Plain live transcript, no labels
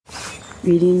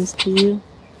Greetings to you.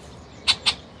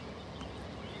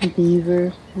 The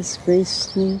beaver has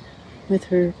graced me with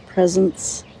her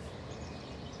presence.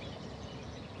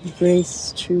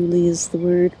 Grace truly is the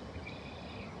word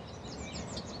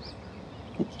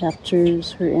that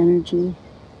captures her energy,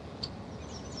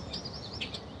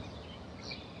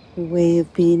 her way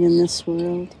of being in this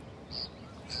world.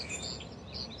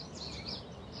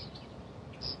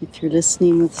 If you're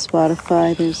listening with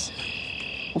Spotify, there's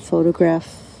a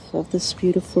photograph of this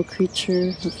beautiful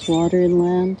creature of water and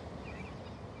land.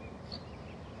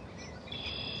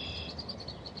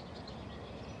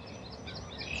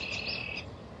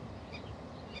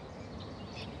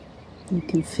 You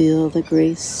can feel the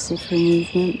grace of her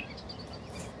movement.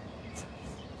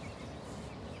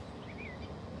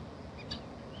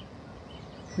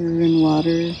 Her and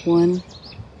water, one.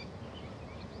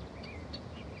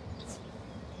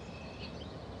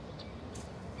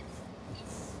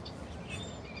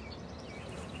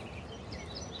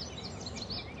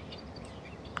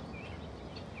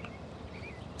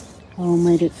 How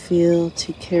might it feel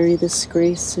to carry this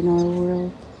grace in our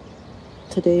world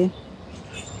today?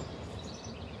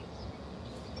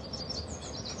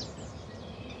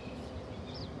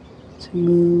 To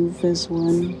move as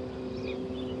one.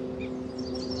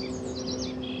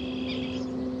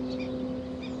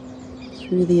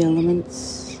 Through the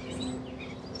elements.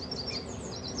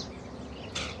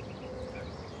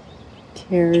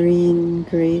 Carrying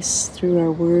grace through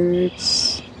our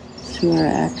words, through our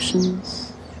actions.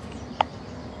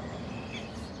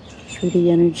 Through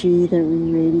the energy that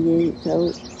we radiate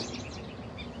out,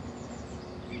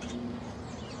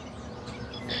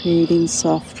 creating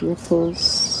soft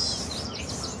ripples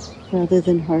rather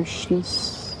than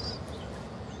harshness,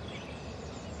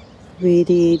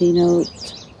 radiating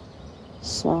out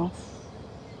soft,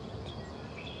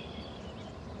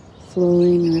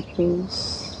 flowing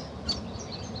ripples,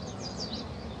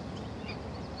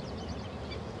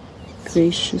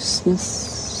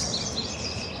 graciousness.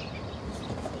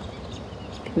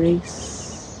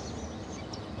 Grace,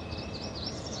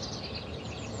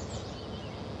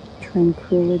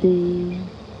 tranquility,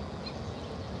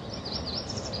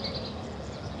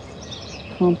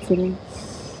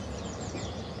 confidence,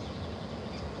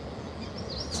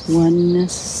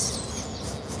 oneness,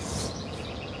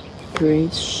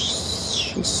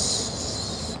 graciousness,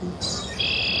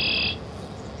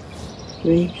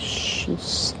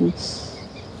 graciousness,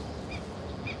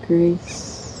 grace.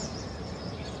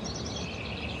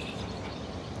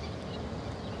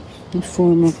 A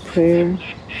form of prayer,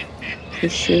 for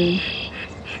sure.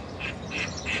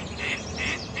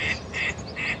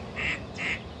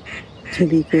 To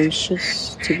be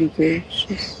gracious, to be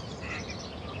gracious.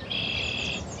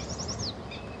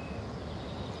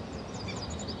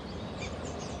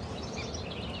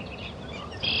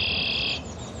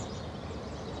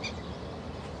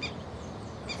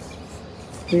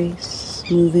 Grace,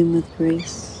 moving with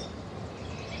grace.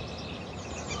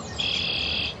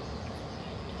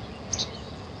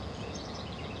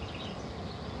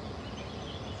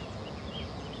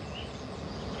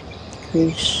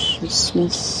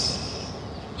 Graciousness,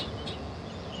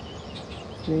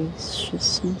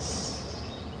 graciousness,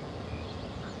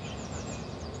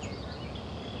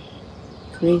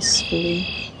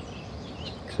 gracefully,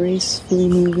 gracefully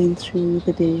moving through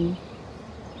the day.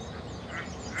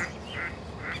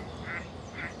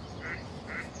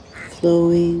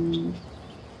 Flowing,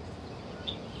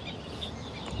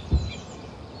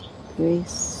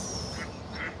 grace.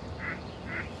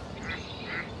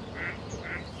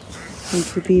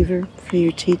 Thank you, Beaver, for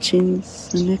your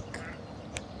teachings, Nick.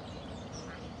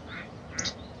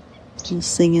 We'll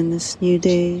sing in this new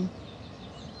day,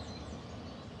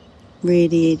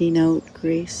 radiating out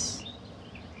grace.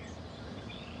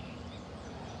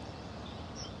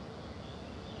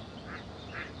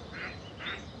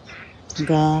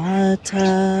 Gata,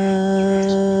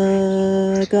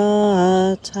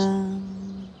 gata,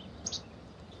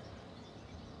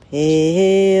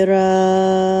 pera.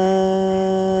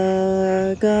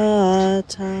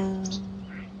 Gata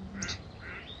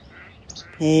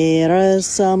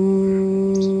Perasam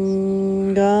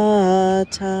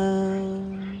Gata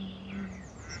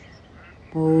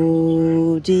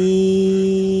Bodhi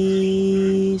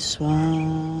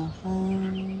Swaha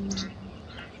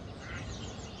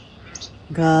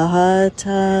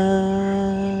Gata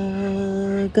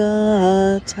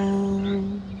Gata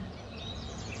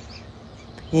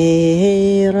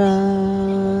Pera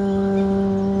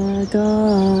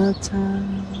Gata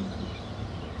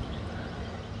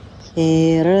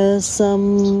Perasam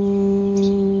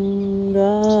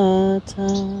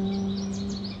Gata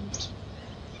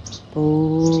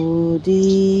Bodhi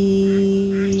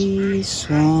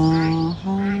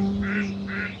Swaha.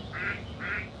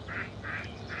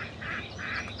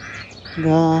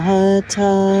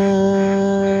 Gata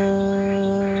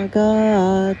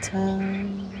Gata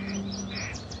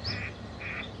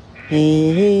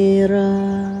Hera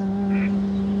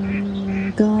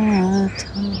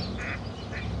Gata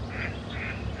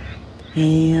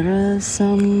Hera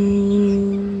Sam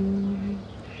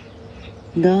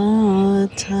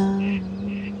Gata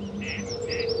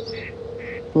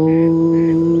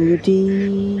Bodhi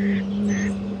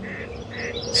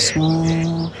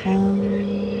Swaha.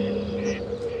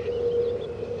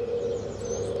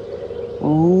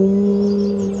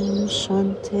 Om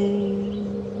Shanti.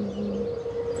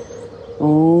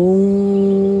 Om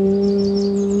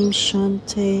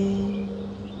Shanti.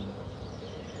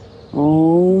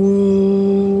 Om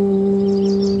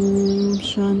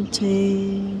Shanti.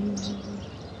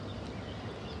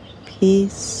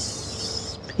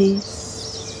 Peace,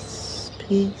 peace,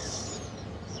 peace.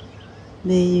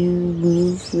 May you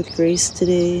move with grace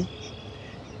today.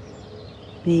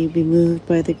 May you be moved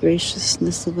by the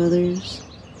graciousness of others.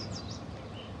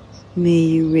 May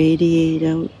you radiate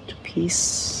out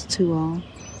peace to all,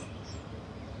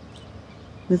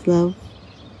 with love,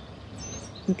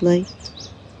 with light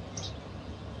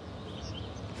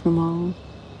from all.